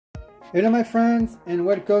Hello my friends and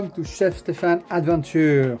welcome to Chef Stefan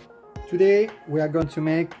Adventure. Today we are going to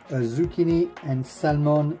make a zucchini and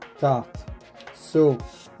salmon tart. So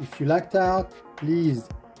if you like tart, please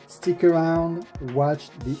stick around, watch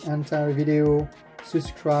the entire video,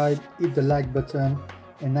 subscribe, hit the like button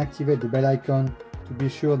and activate the bell icon to be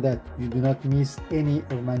sure that you do not miss any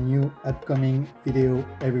of my new upcoming video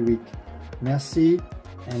every week. Merci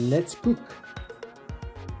and let's cook.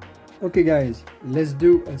 Okay guys, let's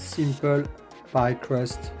do a simple pie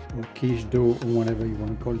crust or quiche dough or whatever you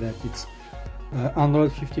want to call that. It's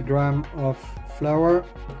 150 grams of flour,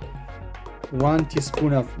 1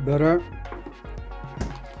 teaspoon of butter,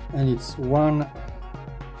 and it's 1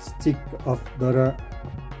 stick of butter,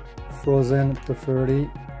 frozen preferably,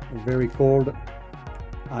 very cold,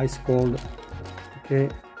 ice cold, okay.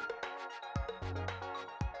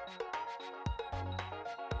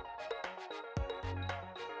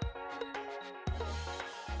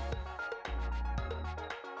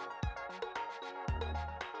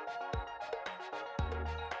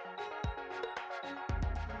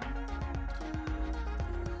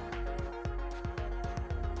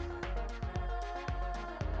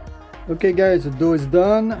 Okay guys, the dough is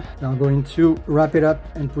done. Now I'm going to wrap it up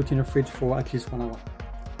and put in the fridge for at least 1 hour.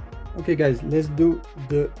 Okay guys, let's do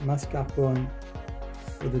the mascarpone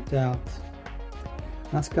for the tart.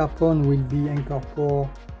 Mascarpone will be incorporated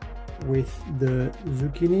with the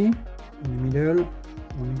zucchini in the middle.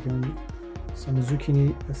 We're going to some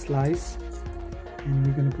zucchini slice and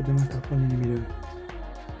we're going to put the mascarpone in the middle.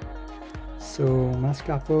 So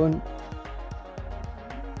mascarpone,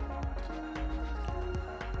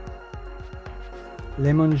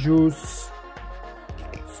 lemon juice,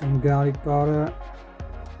 some garlic powder,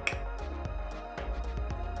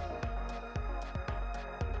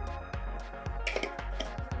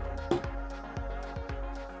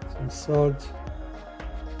 some salt,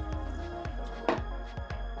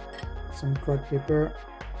 some cracked pepper,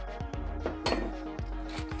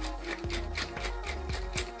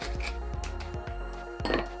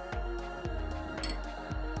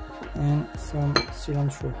 and some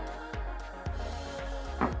cilantro.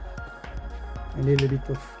 A little bit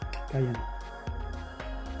of cayenne,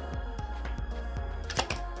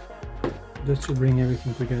 just to bring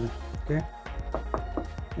everything together. Okay,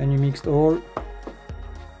 and you mix all.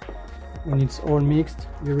 When it's all mixed,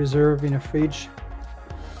 you reserve in a fridge,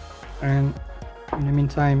 and in the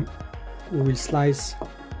meantime we will slice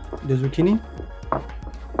the zucchini.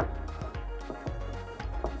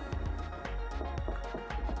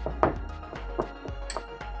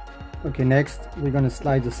 Okay, next we're gonna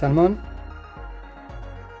slice the salmon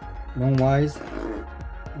longwise.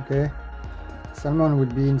 Okay, salmon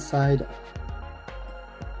would be inside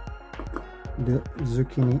the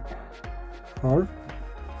zucchini half.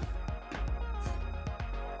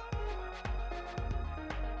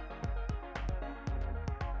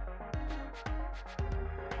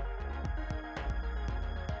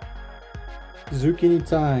 Zucchini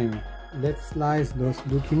time. Let's slice those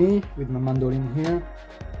zucchini with my mandolin here.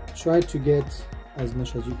 Try to get as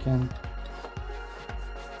much as you can.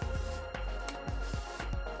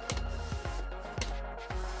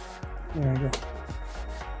 There we go.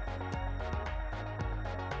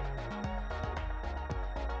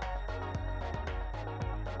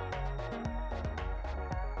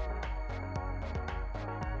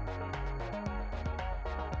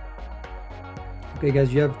 Okay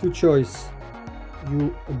guys, you have two choices.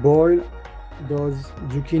 You boil those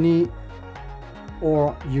zucchini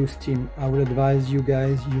or you steam. I would advise you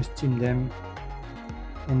guys, you steam them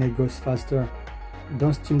and it goes faster.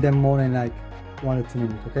 Don't steam them more than like 1 or 2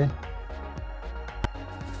 minutes, okay?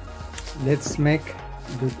 Let's make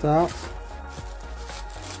the tart.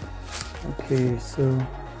 Okay, so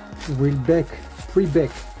we'll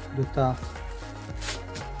pre-bake the tart.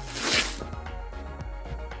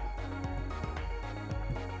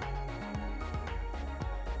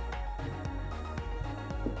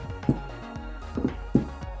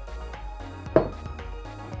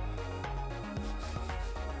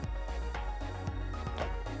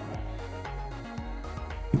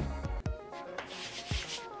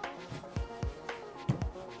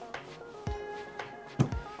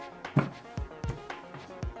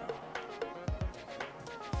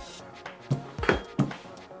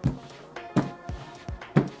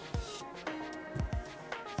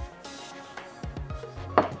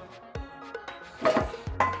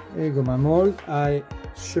 There you go, my mold. I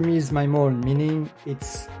chemise my mold, meaning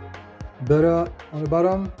it's butter on the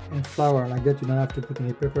bottom and flour. Like that, you don't have to put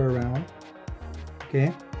any pepper around.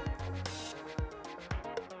 Okay.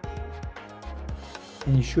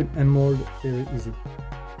 And you should unmold very easy.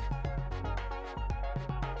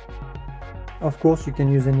 Of course, you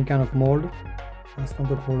can use any kind of mold, that's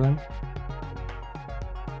not a problem.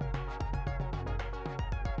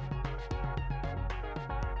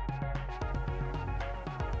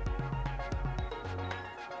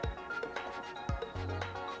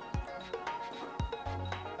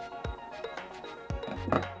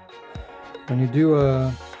 When you do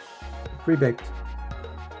a pre-baked,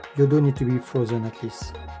 your dough needs to be frozen at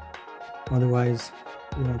least, otherwise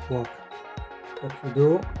it won't work. Put your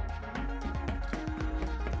dough.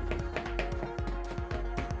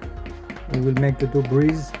 It will make the dough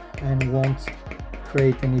breathe and won't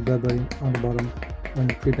create any bubble on the bottom when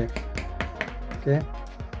you pre-bake. Okay?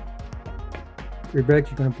 Pre-bake,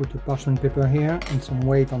 you're going to put a parchment paper here and some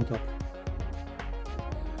weight on top.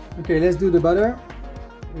 Okay, let's do the butter.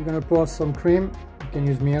 We're going to pour some cream. You can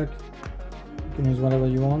use milk, you can use whatever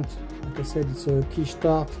you want. Like I said, it's a quiche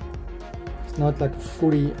tart. It's not like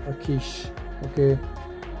fully a quiche. Okay,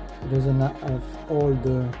 it doesn't have all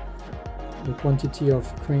the quantity of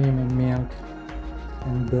cream and milk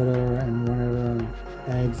and butter and whatever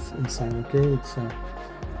eggs inside. Okay, it's a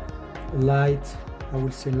light, I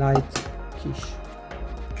would say light quiche.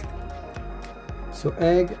 So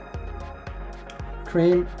egg,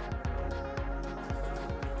 cream,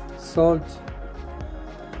 salt,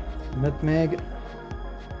 nutmeg.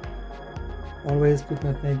 Always put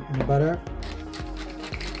nutmeg in the butter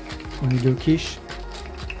when you do quiche.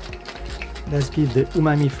 Let's give the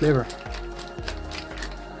umami flavor.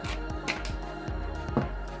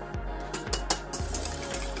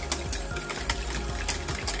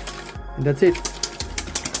 And that's it.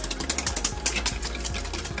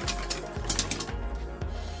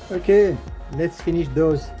 Okay, let's finish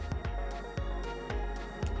those.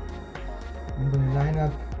 I'm going to line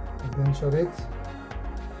up a bunch of it.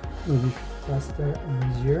 It will be faster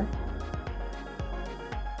and easier.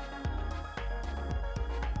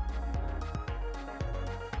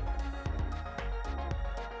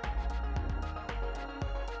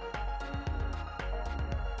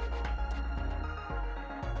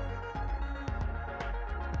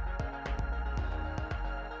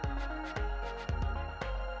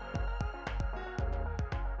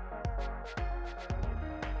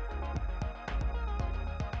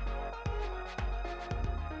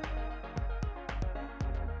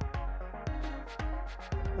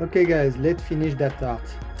 Okay guys, let's finish that tart.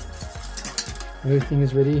 Everything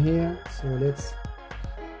is ready here, so let's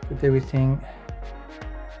put everything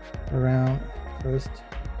around first.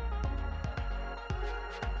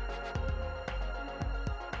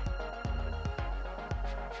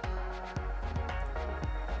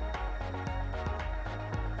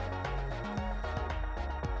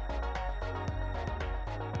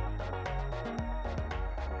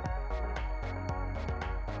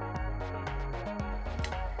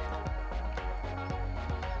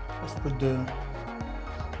 Let's put the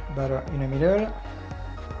butter in the middle.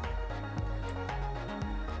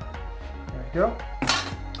 There we go.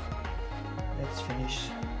 Let's finish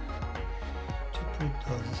to put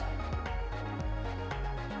those.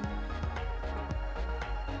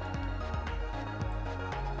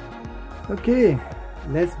 Okay,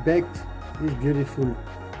 let's bake this beautiful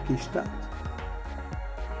quiche tart.